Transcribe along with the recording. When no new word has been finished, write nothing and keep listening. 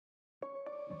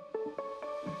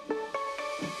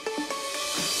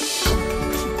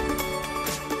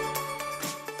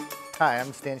Hi,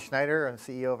 I'm Stan Schneider. I'm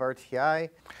CEO of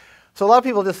RTI. So a lot of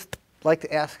people just like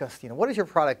to ask us, what does your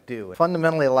product do? It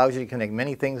fundamentally allows you to connect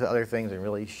many things to other things and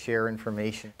really share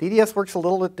information. DDS works a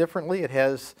little bit differently. It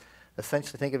has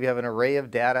essentially, think of you have an array of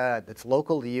data that's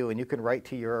local to you and you can write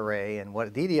to your array, and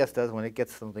what DDS does when it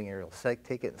gets something, it'll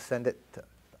take it and send it to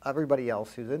everybody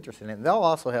else who's interested in it. And they'll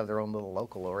also have their own little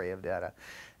local array of data.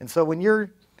 And so when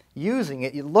you're using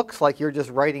it, it looks like you're just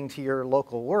writing to your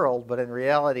local world, but in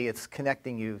reality it's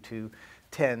connecting you to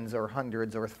tens or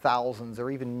hundreds or thousands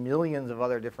or even millions of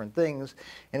other different things.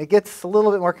 And it gets a little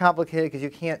bit more complicated because you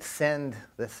can't send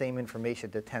the same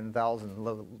information to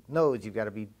 10,000 nodes. You've got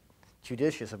to be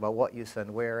judicious about what you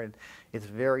send where, and it's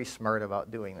very smart about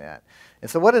doing that.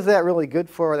 And so what is that really good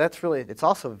for? That's really, it's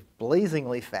also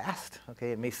blazingly fast.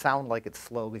 Okay, it may sound like it's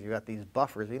slow because you've got these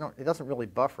buffers. It doesn't really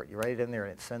buffer it. You write it in there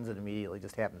and it sends it immediately. It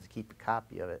just happens to keep a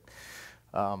copy of it.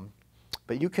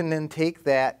 But you can then take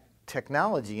that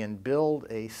technology and build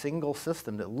a single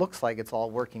system that looks like it's all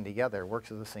working together,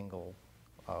 works as a single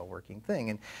working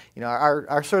thing. And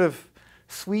our sort of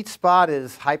sweet spot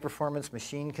is high-performance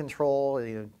machine control,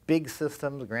 big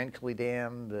systems, Grand Coulee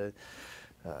Dam, the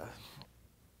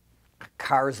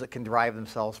cars that can drive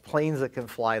themselves, planes that can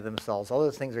fly themselves, all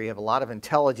those things where you have a lot of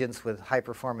intelligence with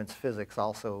high-performance physics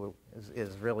also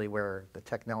is really where the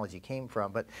technology came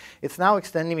from. But it's now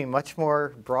extending to be much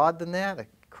more broad than that.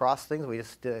 Across things, we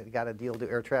just got a deal to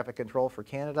do air traffic control for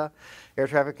Canada. Air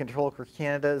traffic control for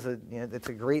Canada is it's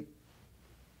a great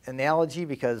analogy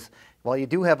because while you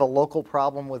do have a local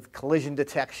problem with collision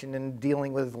detection and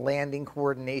dealing with landing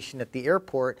coordination at the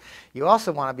airport, you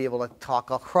also want to be able to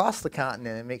talk across the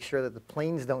continent and make sure that the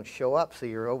planes don't show up so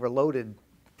you're overloaded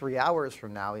 3 hours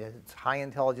from now. It's high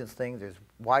intelligence things. There's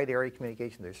wide area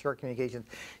communication. There's short communications.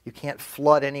 You can't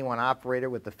flood any one operator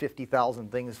with the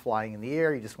 50,000 things flying in the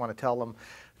air. You just want to tell them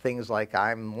things like,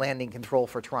 I'm landing control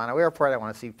for Toronto Airport. I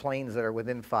want to see planes that are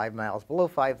within 5 miles below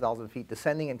 5,000 feet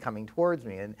descending and coming towards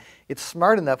me. And it's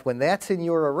smart enough when that's in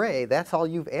your array, that's all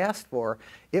you've asked for.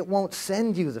 It won't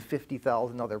send you the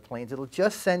 50,000 other planes. It'll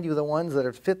just send you the ones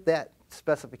that fit that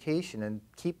specification and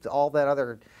keep all that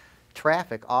other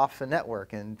traffic off the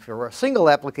network. And for a single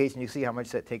application, you see how much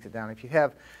that takes it down. If you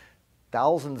have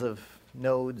thousands of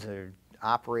nodes or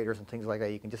operators and things like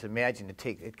that, you can just imagine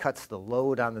it cuts the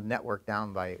load on the network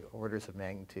down by orders of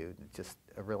magnitude. It's just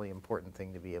a really important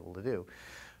thing to be able to do.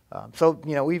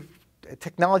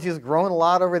 Technology has grown a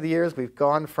lot over the years. We've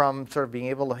gone from sort of being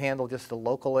able to handle just a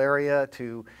local area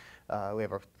to we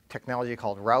have a technology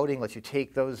called routing, lets you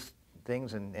take those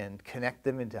things and connect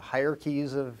them into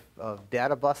hierarchies of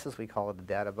data buses. We call it a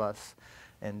data bus.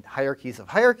 And hierarchies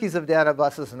of data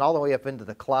buses, and all the way up into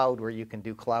the cloud where you can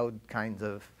do cloud kinds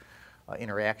of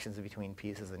interactions between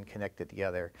pieces and connect it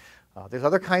together. There's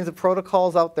other kinds of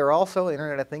protocols out there also.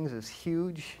 Internet of Things is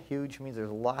huge. Huge means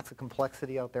there's lots of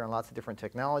complexity out there and lots of different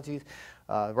technologies.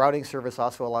 Routing service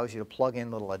also allows you to plug in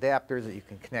little adapters that you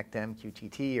can connect to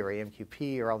MQTT or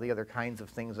AMQP or all the other kinds of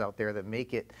things out there that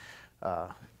make it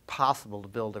possible to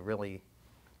build a really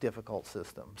difficult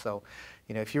system. So,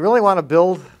 if you really want to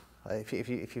build, if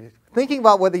you're thinking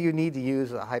about whether you need to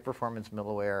use a high-performance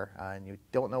middleware and you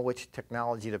don't know which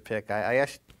technology to pick, I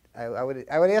would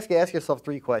ask you to ask yourself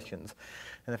 3 questions.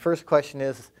 And the first question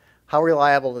is, how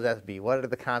reliable will that be? What are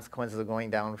the consequences of going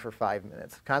down for 5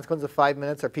 minutes? The consequences of 5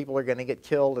 minutes are people are going to get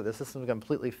killed or the system is going to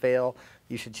completely fail.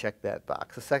 You should check that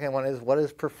box. The second one is, what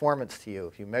is performance to you?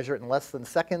 If you measure it in less than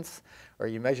seconds or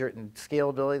you measure it in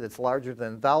scalability that's larger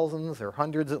than thousands or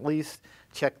hundreds at least,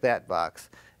 check that box.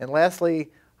 And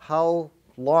lastly, how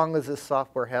long does this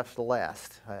software have to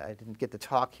last? I didn't get to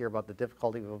talk here about the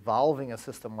difficulty of evolving a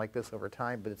system like this over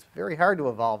time, but it's very hard to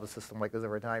evolve a system like this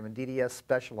over time, and DDS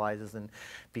specializes in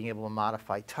being able to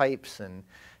modify types and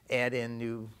add in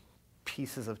new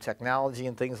pieces of technology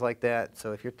and things like that.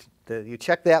 So if you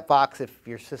check that box if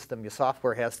your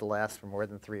software has to last for more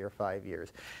than 3 or 5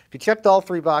 years. If you checked all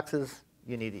 3 boxes,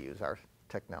 you need to use our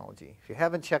technology. If you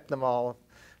haven't checked them all,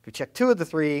 if you check 2 of the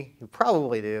 3, you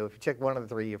probably do. If you check 1 of the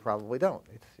 3, you probably don't.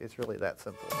 It's really that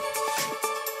simple.